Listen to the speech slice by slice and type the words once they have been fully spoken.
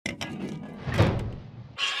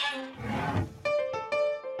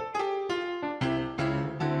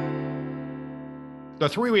The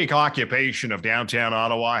 3 week occupation of downtown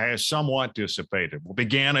Ottawa has somewhat dissipated. What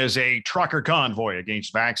began as a trucker convoy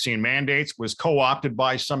against vaccine mandates was co opted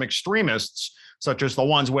by some extremists, such as the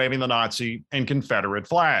ones waving the Nazi and Confederate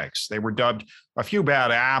flags. They were dubbed a few bad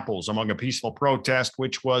apples among a peaceful protest,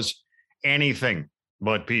 which was anything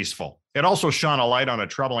but peaceful. It also shone a light on a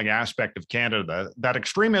troubling aspect of Canada, that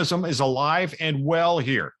extremism is alive and well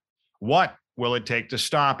here. What will it take to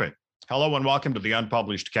stop it? Hello and welcome to the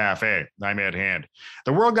Unpublished Cafe. I'm Ed Hand.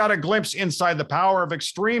 The world got a glimpse inside the power of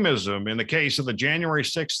extremism in the case of the January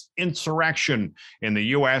 6th insurrection in the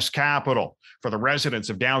U.S. Capitol. For the residents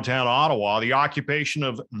of downtown Ottawa, the occupation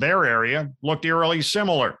of their area looked eerily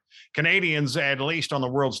similar. Canadians, at least on the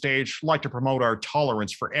world stage, like to promote our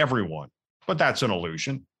tolerance for everyone. But that's an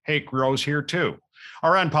illusion. Hate grows here too.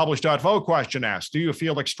 Our unpublished.vote question asks, do you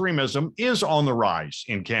feel extremism is on the rise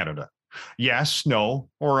in Canada? Yes, no,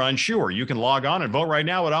 or unsure. You can log on and vote right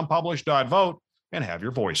now at unpublished.vote and have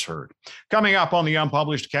your voice heard. Coming up on the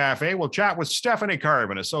Unpublished Cafe, we'll chat with Stephanie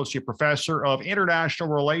Carbon, Associate Professor of International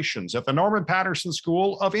Relations at the Norman Paterson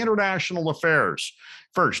School of International Affairs.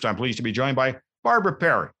 First, I'm pleased to be joined by Barbara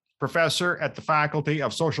Perry, Professor at the Faculty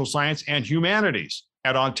of Social Science and Humanities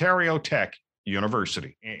at Ontario Tech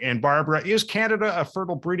University. And Barbara, is Canada a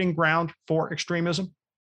fertile breeding ground for extremism?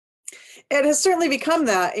 It has certainly become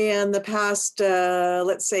that in the past,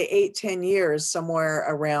 let's say 8-10 years, somewhere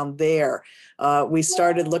around there. We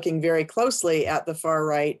started looking very closely at the far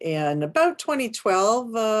right in about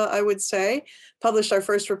 2012, I would say, published our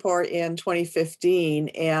first report in 2015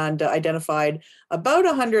 and identified about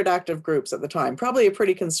 100 active groups at the time, probably a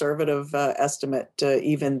pretty conservative estimate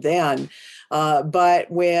even then. But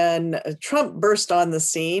when Trump burst on the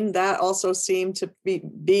scene, that also seemed to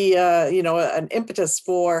be an impetus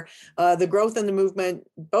for the growth in the movement,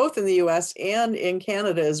 both in the U.S. and in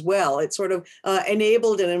Canada as well. It sort of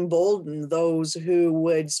enabled and emboldened those who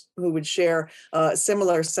would share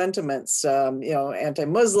similar sentiments,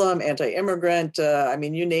 anti-Muslim, anti-immigrant.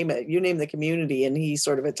 You name it, you name the community, and he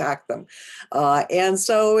sort of attacked them. And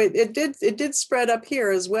so it did spread up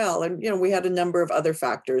here as well. And we had a number of other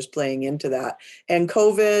factors playing into that. And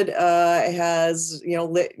COVID has,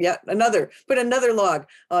 put another log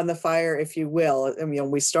on the fire, if you will.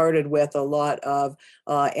 We started with a lot of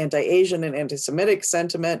anti-Asian and anti-Semitic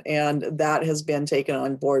sentiment, and that has been taken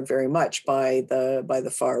on board very much by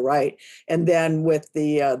the far right. And then with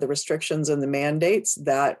the restrictions and the mandates,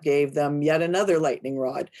 that gave them yet another lightning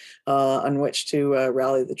rod on which to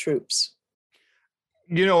rally the troops.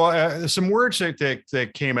 Some words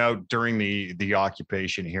that came out during the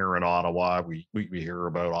occupation here in Ottawa, we hear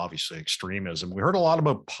about, obviously, extremism. We heard a lot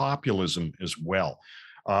about populism as well.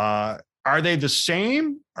 Are they the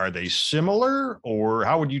same? Are they similar? Or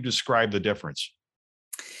how would you describe the difference?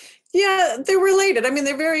 Yeah, they're related.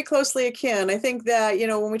 They're very closely akin. I think that,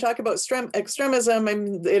 when we talk about extremism,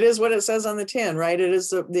 it is what it says on the tin, right? It is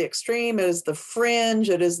the extreme, it is the fringe,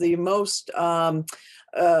 it is the most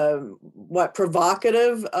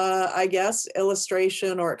provocative,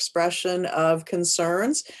 illustration or expression of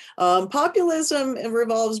concerns. Populism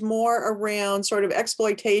revolves more around sort of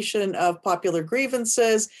exploitation of popular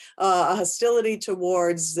grievances, a hostility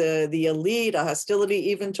towards the elite, a hostility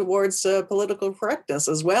even towards political correctness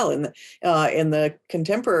as well in the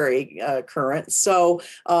contemporary current. So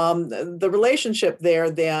the relationship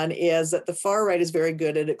there then is that the far right is very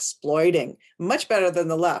good at exploiting, much better than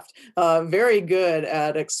the left, very good at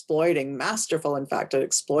exploiting, masterful, in fact, at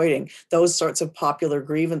exploiting those sorts of popular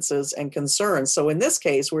grievances and concerns. So in this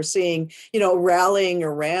case, we're seeing, rallying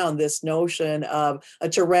around this notion of a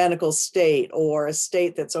tyrannical state or a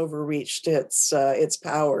state that's overreached its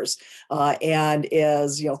powers and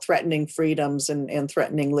is, threatening freedoms and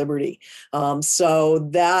threatening liberty. So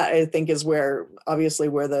that, I think, is where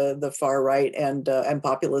the far right and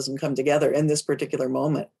populism come together in this particular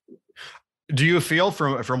moment. Do you feel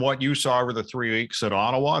from what you saw over the 3 weeks at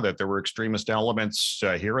Ottawa that there were extremist elements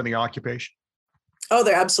here in the occupation? Oh,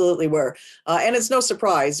 there absolutely were. And it's no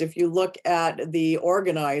surprise if you look at the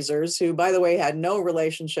organizers, who, by the way, had no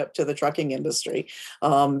relationship to the trucking industry,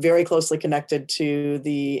 very closely connected to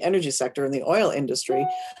the energy sector and the oil industry.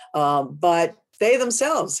 But they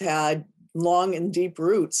themselves had long and deep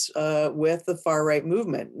roots with the far right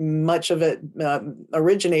movement, much of it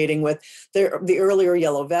originating with the earlier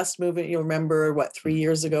Yellow Vest movement. You remember, 4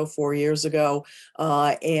 years ago,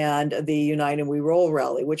 and the Unite and We Roll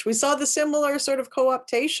rally, which we saw the similar sort of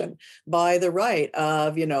co-optation by the right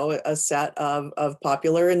of, a set of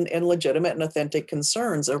popular and legitimate and authentic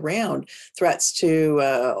concerns around threats to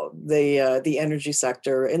the energy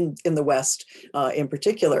sector in the West in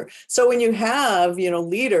particular. So when you have,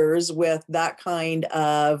 leaders with with that kind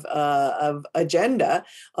of agenda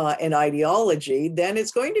and ideology, then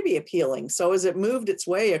it's going to be appealing. So as it moved its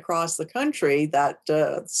way across the country, that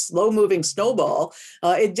slow-moving snowball,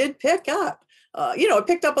 it did pick up. It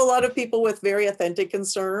picked up a lot of people with very authentic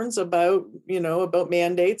concerns about, about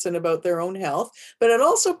mandates and about their own health, but it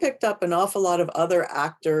also picked up an awful lot of other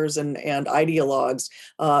actors and ideologues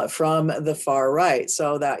from the far right.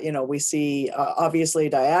 So that, we see obviously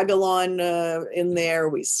Diagolon in there.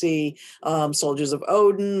 We see Soldiers of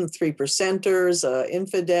Odin, Three Percenters,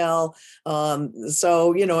 Infidel.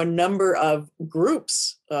 So, a number of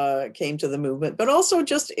groups came to the movement, but also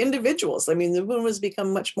just individuals. I mean, the movement has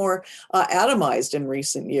become much more atomized in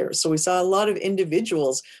recent years. So we saw a lot of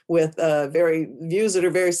individuals with views that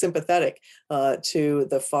are very sympathetic to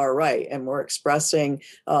the far right, and were expressing.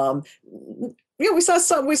 We saw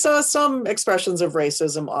some expressions of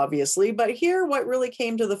racism, obviously, but here what really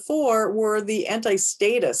came to the fore were the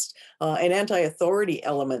anti-statist and anti-authority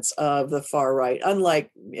elements of the far right, unlike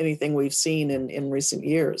anything we've seen in recent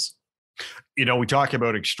years. We talk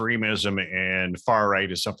about extremism, and far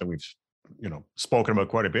right is something we've, spoken about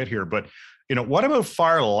quite a bit here. But, what about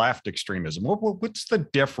far left extremism? What's the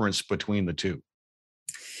difference between the two?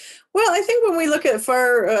 Well, I think when we look at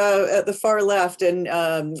the far left, and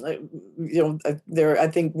I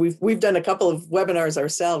think we've done a couple of webinars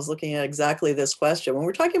ourselves looking at exactly this question. When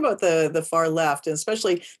we're talking about the far left, and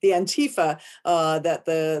especially the Antifa that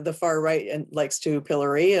the far right likes to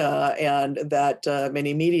pillory, and that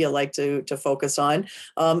many media like to focus on,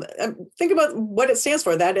 think about what it stands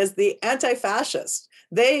for. That is the anti-fascist.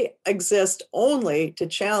 They exist only to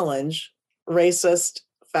challenge racist,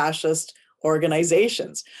 fascist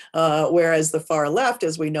organizations, whereas the far left,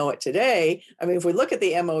 as we know it today, I mean, if we look at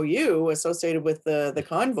the MOU associated with the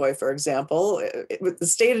convoy, for example, it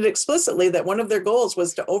stated explicitly that one of their goals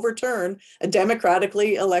was to overturn a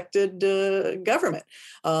democratically elected government.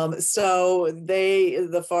 So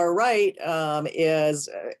the far right is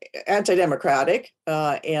anti-democratic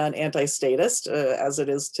and anti-statist, as it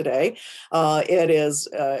is today.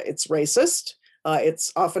 It's racist.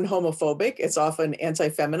 It's often homophobic. It's often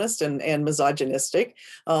anti-feminist and misogynistic.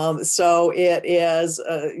 So it is,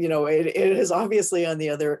 it is obviously on the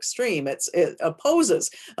other extreme. It opposes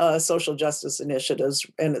social justice initiatives,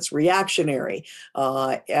 and it's reactionary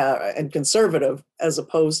and conservative, as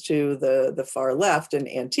opposed to the far left and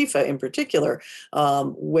Antifa in particular,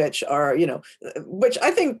 which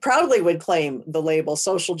I think proudly would claim the label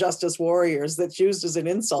social justice warriors that's used as an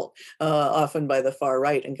insult often by the far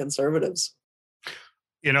right and conservatives.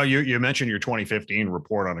 You mentioned your 2015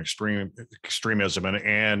 report on extremism,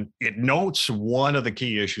 and it notes one of the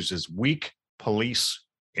key issues is weak police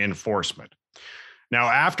enforcement. Now,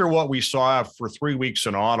 after what we saw for 3 weeks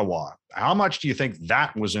in Ottawa, how much do you think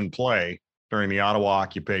that was in play during the Ottawa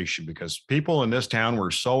occupation? Because people in this town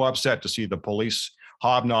were so upset to see the police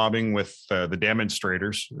hobnobbing with the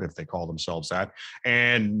demonstrators, if they call themselves that,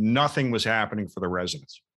 and nothing was happening for the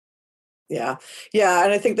residents. Yeah.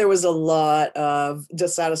 And I think there was a lot of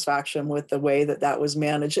dissatisfaction with the way that was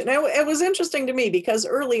managed. And it was interesting to me because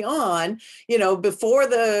early on, before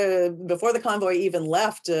the convoy even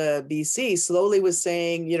left BC, Slowly was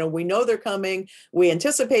saying, we know they're coming. We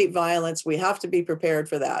anticipate violence. We have to be prepared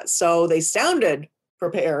for that. So they sounded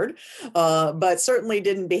prepared, but certainly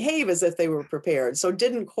didn't behave as if they were prepared. So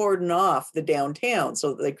didn't cordon off the downtown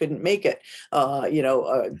so that they couldn't make it,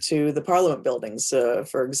 to the Parliament buildings,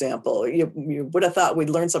 for example. You would have thought we'd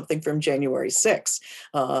learn something from January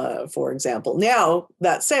 6th, for example. Now,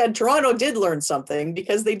 that said, Toronto did learn something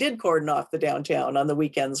because they did cordon off the downtown on the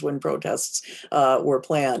weekends when protests were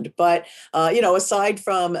planned. But, aside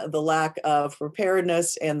from the lack of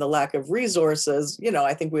preparedness and the lack of resources,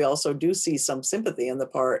 I think we also do see some sympathy on the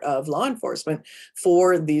part of law enforcement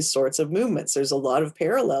for these sorts of movements. There's a lot of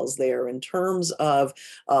parallels there in terms of,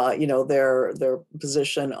 their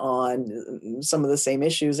position on some of the same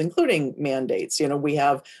issues, including mandates. We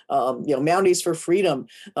have, Mounties for Freedom,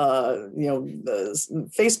 the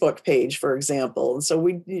Facebook page, for example. And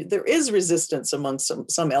so there is resistance among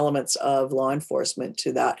some elements of law enforcement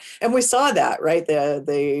to that. And we saw that, right?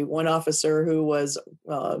 The one officer who was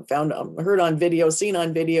heard on video, seen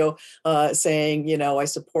on video, saying, I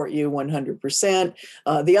support you 100%.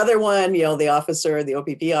 The other one, the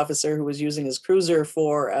OPP officer who was using his cruiser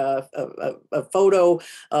for a photo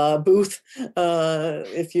booth,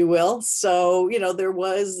 if you will. So, there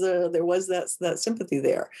was that sympathy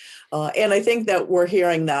there. And I think that we're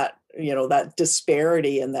hearing that, that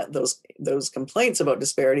disparity and that those complaints about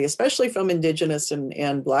disparity, especially from Indigenous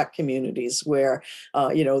and Black communities where,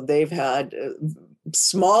 they've had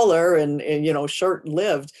smaller and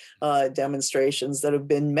short-lived demonstrations that have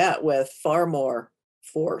been met with far more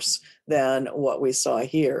force than what we saw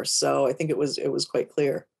here. So I think it was quite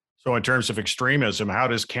clear. So in terms of extremism, how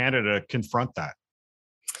does Canada confront that?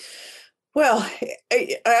 Well,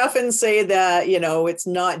 I often say that, it's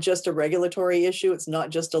not just a regulatory issue. It's not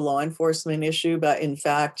just a law enforcement issue, but in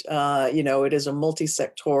fact, it is a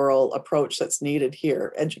multi-sectoral approach that's needed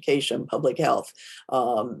here. Education, public health,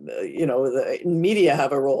 the media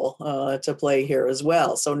have a role to play here as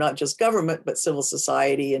well. So not just government, but civil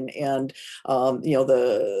society and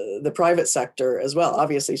the private sector as well.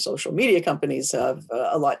 Obviously, social media companies have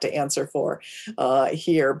a lot to answer for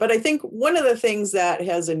here. But I think one of the things that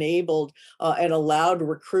has enabled and allowed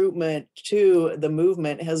recruitment to the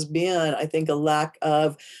movement has been, I think, a lack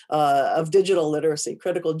of digital literacy,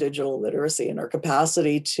 critical digital literacy, and our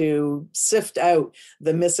capacity to sift out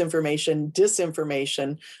the misinformation,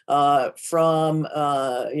 disinformation from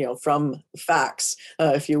facts,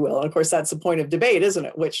 if you will. And of course, that's the point of debate, isn't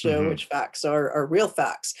it? Which facts are real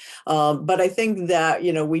facts? But I think that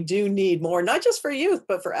we do need more, not just for youth,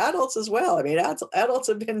 but for adults as well. I mean, adults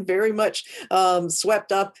have been very much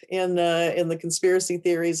swept up in the conspiracy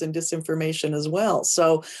theories and disinformation as well.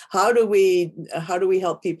 So how do we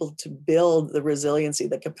help people to build the resiliency,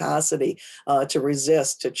 the capacity to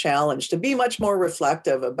resist, to challenge, to be much more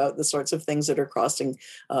reflective about the sorts of things that are crossing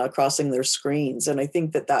their screens? And I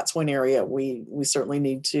think that that's one area we certainly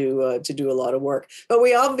need to do a lot of work. But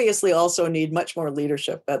we obviously also need much more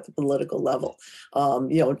leadership at the political level.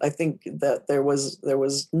 I think that there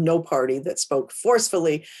was no party that spoke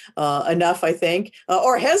forcefully enough, I think,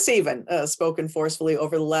 or has even spoken forcefully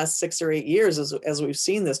over the last 6 or 8 years as we've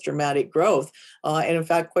seen this dramatic growth. And in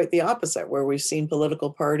fact, quite the opposite, where we've seen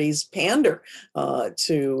political parties pander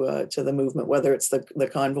to the movement, whether it's the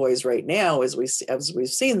convoys right now, as we've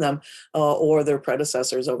seen them, or their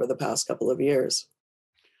predecessors over the past couple of years.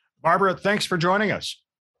 Barbara, thanks for joining us.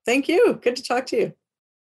 Thank you. Good to talk to you.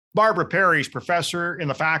 Barbara Perry is professor in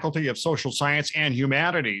the Faculty of Social Science and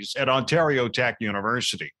Humanities at Ontario Tech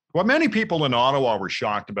University. What many people in Ottawa were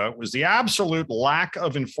shocked about was the absolute lack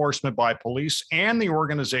of enforcement by police and the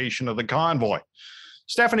organization of the convoy.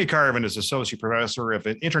 Stephanie Carvin is Associate Professor of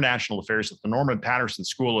International Affairs at the Norman Paterson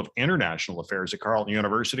School of International Affairs at Carleton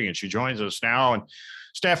University, and she joins us now. And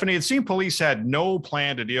Stephanie, it seemed police had no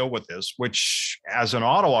plan to deal with this, which, as an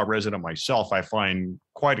Ottawa resident myself, I find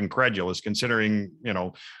quite incredulous, considering,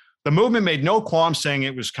 the movement made no qualms saying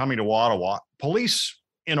it was coming to Ottawa. Police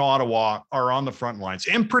in Ottawa are on the front lines,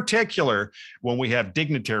 in particular when we have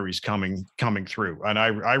dignitaries coming through. And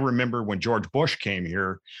I remember when George Bush came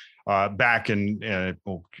here back in, it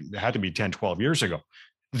had to be 10, 12 years ago,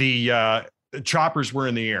 the choppers were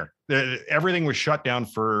in the air. Everything was shut down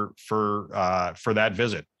for that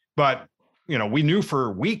visit. But, we knew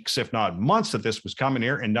for weeks, if not months, that this was coming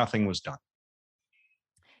here and nothing was done.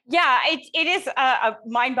 Yeah, it is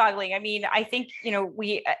mind-boggling. I mean, I think,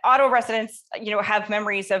 we Ottawa residents, have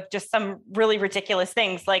memories of just some really ridiculous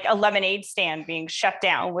things, like a lemonade stand being shut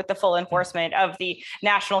down with the full enforcement of the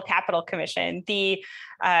National Capital Commission.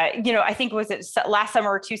 I think was it last summer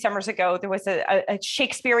or 2 summers ago, there was a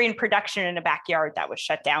Shakespearean production in a backyard that was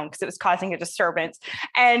shut down because it was causing a disturbance.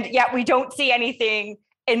 And yet we don't see anything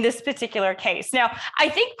in this particular case. Now, I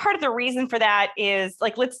think part of the reason for that is,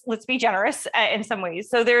 like, let's be generous in some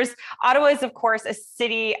ways. So Ottawa is, of course, a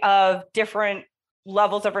city of different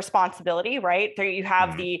levels of responsibility, right? There you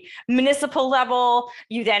have the municipal level,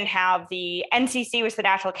 you then have the NCC, which is the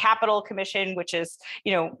National Capital Commission, which is,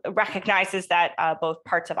 recognizes that both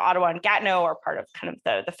parts of Ottawa and Gatineau are part of kind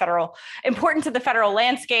of the federal, important to the federal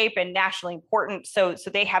landscape and nationally important. So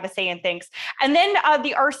they have a say in things. And then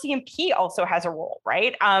the RCMP also has a role,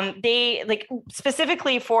 right? They, like,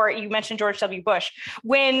 specifically for, you mentioned George W. Bush,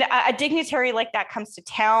 when a dignitary like that comes to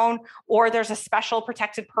town, or there's a special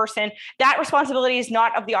protected person, that responsibility is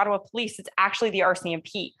not of the Ottawa Police, it's actually the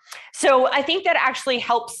RCMP. So I think that actually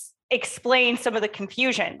helps explain some of the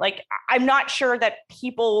confusion. Like, I'm not sure that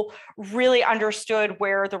people really understood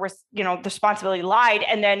where the responsibility lied.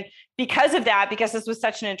 And then because of that, because this was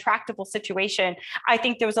such an intractable situation, I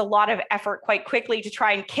think there was a lot of effort quite quickly to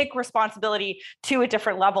try and kick responsibility to a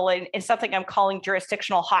different level in something I'm calling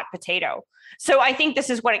jurisdictional hot potato. So I think this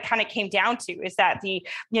is what it kind of came down to, is that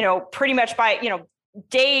pretty much by,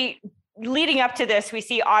 day leading up to this, we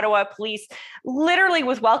see Ottawa Police literally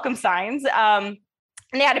with welcome signs. And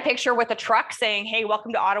they had a picture with a truck saying, "Hey,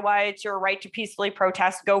 welcome to Ottawa. It's your right to peacefully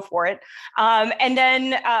protest. Go for it." And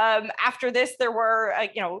then after this, there were,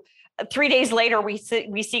 3 days later, we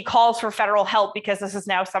see calls for federal help because this is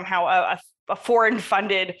now somehow a foreign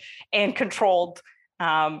funded and controlled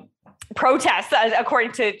protests,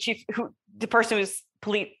 according to the person who's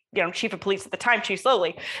chief of police at the time, Chief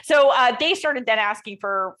Slowly. So they started then asking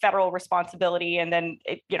for federal responsibility, and then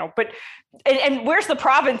and where's the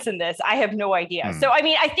province in this? I have no idea. So I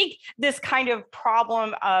mean, I think this kind of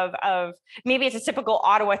problem of maybe it's a typical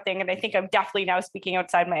Ottawa thing, and I think I'm definitely now speaking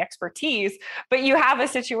outside my expertise, but you have a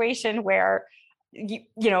situation where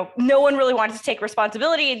no one really wanted to take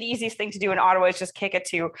responsibility, and the easiest thing to do in Ottawa is just kick it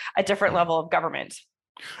to a different level of government.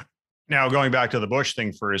 Now, going back to the Bush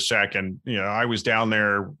thing for a second, I was down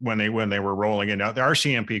there when they were rolling in. Now, the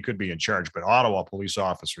RCMP could be in charge, but Ottawa police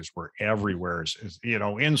officers were everywhere,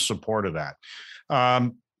 in support of that.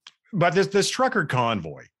 But this trucker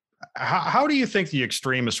convoy, how do you think the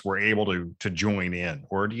extremists were able to join in?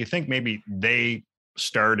 Or do you think maybe they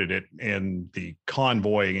started it and the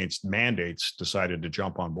convoy against mandates decided to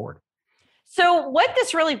jump on board? So what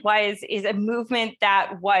this really was is a movement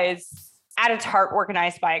that was at its heart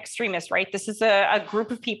organized by extremists, right? This is a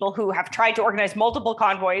group of people who have tried to organize multiple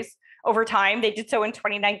convoys over time. They did so in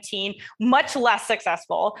 2019, much less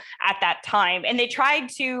successful at that time. And they tried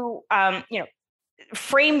to,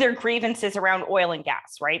 frame their grievances around oil and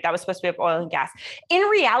gas, right? That was supposed to be about oil and gas. In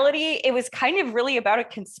reality, it was kind of really about a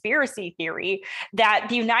conspiracy theory that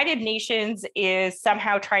the United Nations is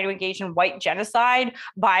somehow trying to engage in white genocide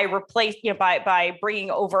by by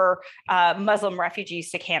bringing over Muslim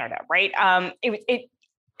refugees to Canada, right?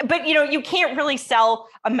 But you can't really sell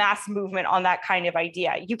a mass movement on that kind of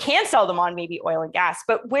idea. You can sell them on maybe oil and gas,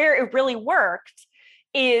 but where it really worked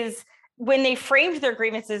is when they framed their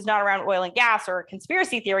grievances not around oil and gas or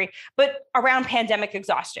conspiracy theory, but around pandemic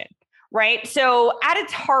exhaustion, right? So at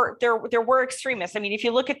its heart, there were extremists. I mean, if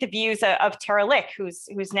you look at the views of Tara Lick, who's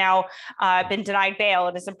now been denied bail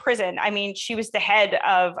and is in prison. I mean, she was the head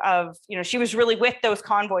of she was really with those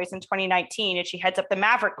convoys in 2019, and she heads up the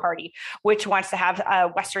Maverick Party, which wants to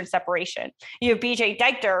have Western separation. You have BJ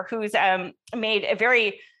Deichter, who's made a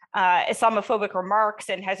very Islamophobic remarks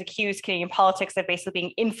and has accused Canadian politics of basically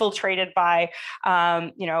being infiltrated by,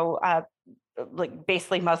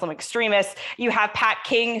 basically Muslim extremists. You have Pat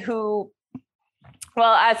King, who,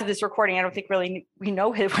 well, as of this recording, I don't think really we know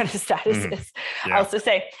what his status is, I'll also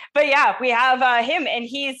say. But yeah, we have him, and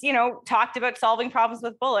he's, talked about solving problems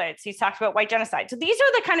with bullets. He's talked about white genocide. So these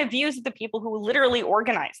are the kind of views of the people who literally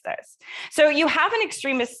organized this. So you have an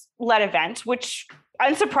extremist-led event, which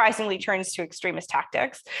unsurprisingly turns to extremist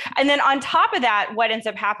tactics. And then on top of that, what ends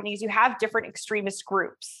up happening is you have different extremist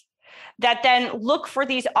groups that then look for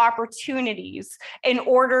these opportunities in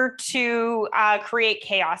order to create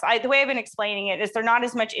chaos. The way I've been explaining it is they're not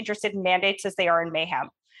as much interested in mandates as they are in mayhem,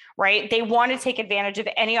 right? They want to take advantage of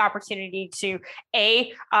any opportunity to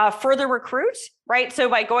further recruit, right? So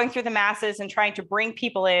by going through the masses and trying to bring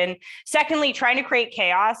people in. Secondly, trying to create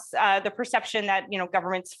chaos, the perception that,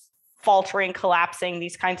 government's faltering, collapsing,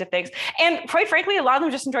 these kinds of things. And quite frankly, a lot of them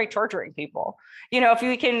just enjoy torturing people. If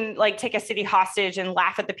we can take a city hostage and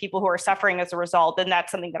laugh at the people who are suffering as a result, then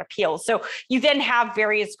that's something that appeals. So you then have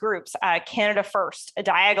various groups, Canada First,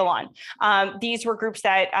 Diagolon. These were groups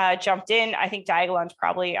that jumped in. I think Diagolon's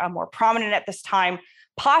probably more prominent at this time,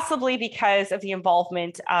 possibly because of the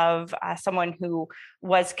involvement of someone who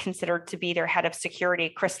was considered to be their head of security,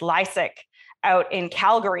 Chris Lysyk, out in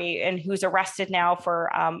Calgary, and who's arrested now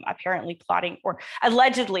for apparently plotting or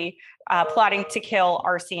allegedly plotting to kill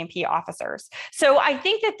RCMP officers. So I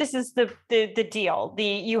think that this is the deal.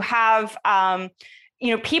 You have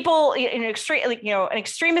people in an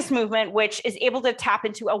extremist movement which is able to tap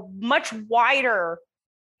into a much wider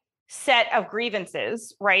set of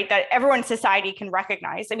grievances, right, that everyone in society can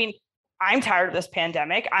recognize. I mean, I'm tired of this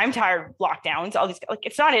pandemic. I'm tired of lockdowns, all these,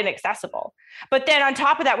 it's not inaccessible. But then on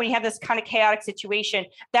top of that, when you have this kind of chaotic situation,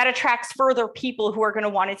 that attracts further people who are going to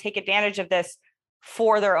want to take advantage of this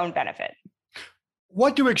for their own benefit.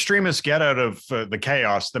 What do extremists get out of the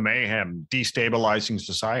chaos, the mayhem, destabilizing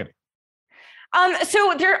society?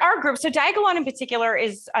 So there are groups. So Diagolon in particular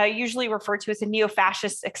is usually referred to as a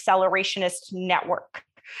neo-fascist accelerationist network.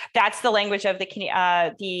 That's the language of the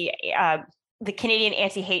Canadian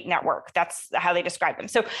Anti-Hate Network. That's how they describe them.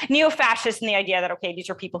 So neo-fascist, and the idea that, okay, these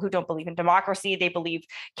are people who don't believe in democracy. They believe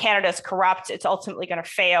Canada's corrupt. It's ultimately going to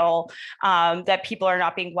fail, that people are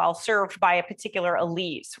not being well served by a particular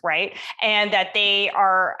elite, right? And that they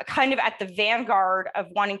are kind of at the vanguard of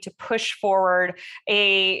wanting to push forward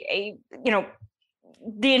the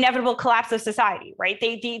inevitable collapse of society, right?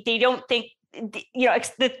 They don't think,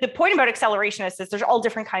 the point about accelerationists is there's all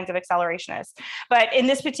different kinds of accelerationists. But in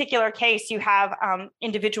this particular case, you have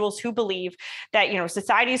individuals who believe that,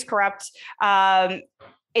 society is corrupt.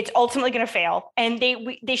 It's ultimately going to fail, and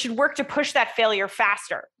they should work to push that failure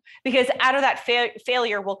faster. because out of that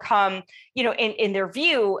failure will come, in their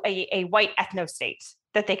view, a white ethno-state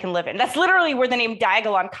that they can live in. That's literally where the name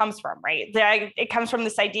Diagolon comes from, right? It comes from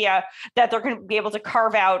this idea that they're going to be able to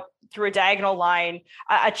carve out through a diagonal line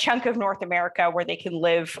a chunk of North America where they can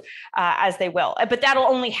live as they will. But that'll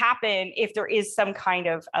only happen if there is some kind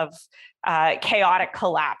of chaotic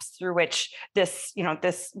collapse through which this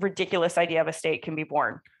ridiculous idea of a state can be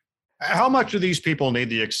born. How much do these people need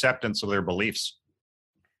the acceptance of their beliefs?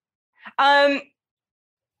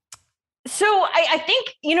 So I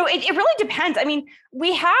think, it really depends. I mean,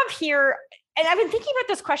 we have here, and I've been thinking about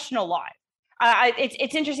this question a lot.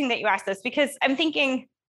 It's interesting that you asked this, because I'm thinking,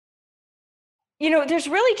 there's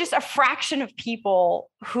really just a fraction of people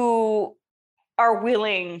who are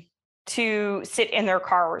willing to sit in their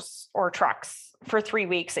cars or trucks for 3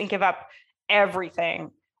 weeks and give up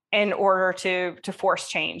everything in order to force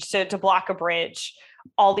change, to block a bridge,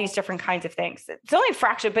 all these different kinds of things. It's only a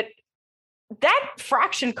fraction, but that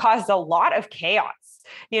fraction caused a lot of chaos.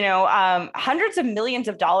 Hundreds of millions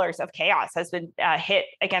of dollars of chaos has been hit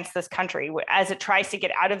against this country as it tries to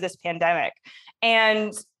get out of this pandemic.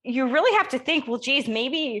 And you really have to think, well, geez,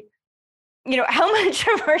 maybe, how much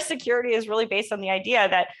of our security is really based on the idea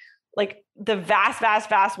that like the vast, vast,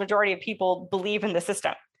 vast majority of people believe in the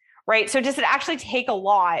system, right? So does it actually take a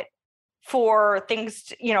lot for things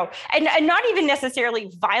to, and not even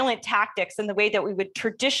necessarily violent tactics in the way that we would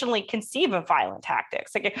traditionally conceive of violent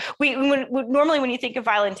tactics. Like normally when you think of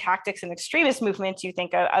violent tactics and extremist movements, you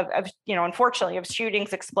think of unfortunately of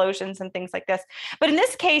shootings, explosions, and things like this. But in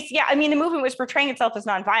this case, the movement was portraying itself as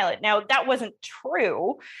nonviolent. Now that wasn't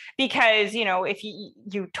true, because if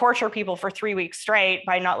you torture people for 3 weeks straight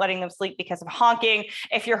by not letting them sleep because of honking,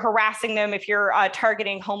 if you're harassing them, if you're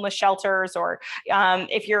targeting homeless shelters, or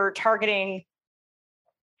if you're targeting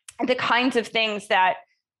the kinds of things that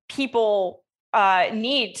people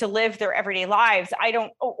need to live their everyday lives.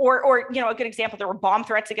 Or a good example, there were bomb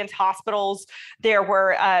threats against hospitals. There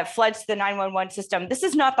were floods to the 911 system. This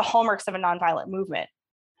is not the hallmarks of a nonviolent movement.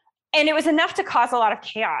 And it was enough to cause a lot of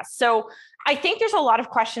chaos. So I think there's a lot of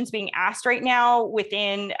questions being asked right now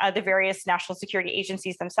within the various national security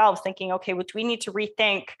agencies themselves, thinking, okay, which we need to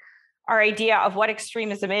rethink our idea of what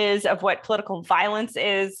extremism is, of what political violence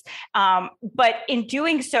is. But in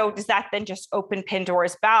doing so, does that then just open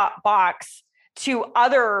Pandora's box to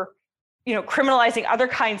other, criminalizing other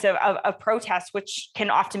kinds of protests, which can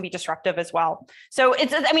often be disruptive as well? So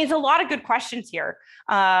it's a lot of good questions here.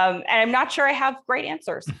 And I'm not sure I have great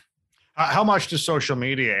answers. How much does social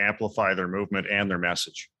media amplify their movement and their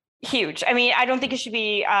message? Huge. I don't think it should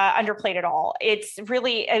be underplayed at all. It's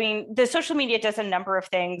really, the social media does a number of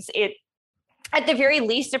things. At the very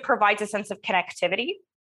least, it provides a sense of connectivity,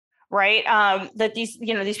 right? That these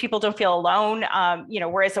people don't feel alone.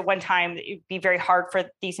 Whereas at one time it'd be very hard for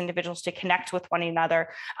these individuals to connect with one another.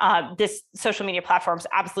 This social media platforms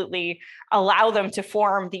absolutely allow them to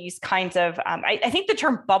form these kinds of, I think the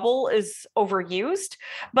term bubble is overused,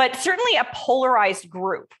 but certainly a polarized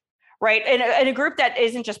group. Right. And a group that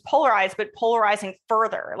isn't just polarized, but polarizing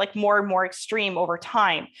further, like more and more extreme over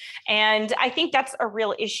time. And I think that's a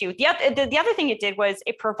real issue. The other thing it did was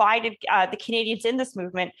it provided the Canadians in this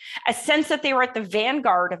movement a sense that they were at the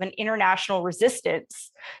vanguard of an international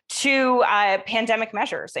resistance to pandemic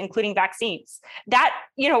measures, including vaccines. That,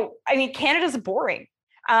 Canada's boring.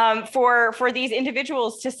 For these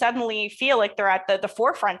individuals to suddenly feel like they're at the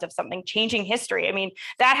forefront of something, changing history.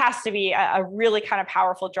 That has to be a really kind of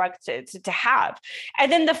powerful drug to have.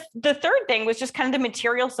 And then the third thing was just kind of the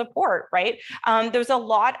material support, right? There was a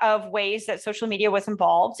lot of ways that social media was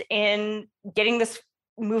involved in getting this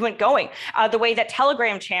movement going. The way that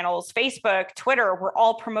Telegram channels, Facebook, Twitter were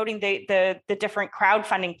all promoting the different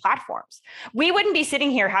crowdfunding platforms. We wouldn't be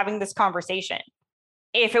sitting here having this conversation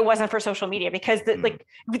if it wasn't for social media, because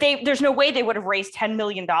there's no way they would have raised $10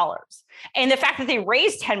 million. And the fact that they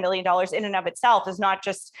raised $10 million in and of itself is not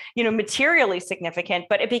just, materially significant,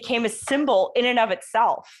 but it became a symbol in and of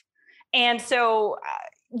itself. And so,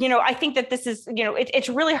 I think that this is, it's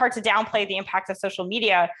really hard to downplay the impact of social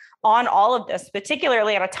media on all of this,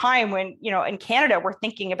 particularly at a time when, in Canada, we're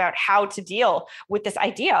thinking about how to deal with this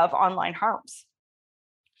idea of online harms.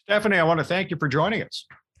 Stephanie, I want to thank you for joining us.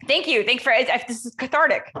 Thank you. This is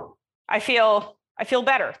cathartic. I feel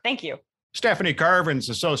better. Thank you. Stephanie Carvin's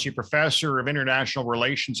Associate Professor of International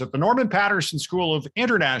Relations at the Norman Paterson School of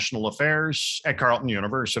International Affairs at Carleton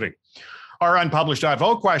University. Our unpublished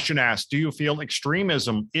vote question asks, do you feel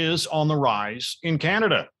extremism is on the rise in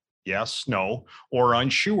Canada? yes, no, or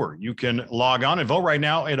unsure. You can log on and vote right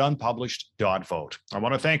now at unpublished.vote. I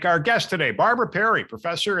want to thank our guest today, Barbara Perry,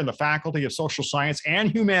 professor in the Faculty of Social Science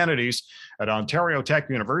and Humanities at Ontario Tech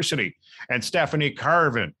University, and Stephanie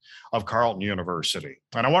Carvin of Carleton University.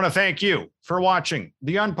 And I want to thank you for watching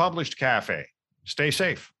The Unpublished Cafe. Stay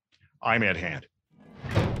safe. I'm Ed Hand.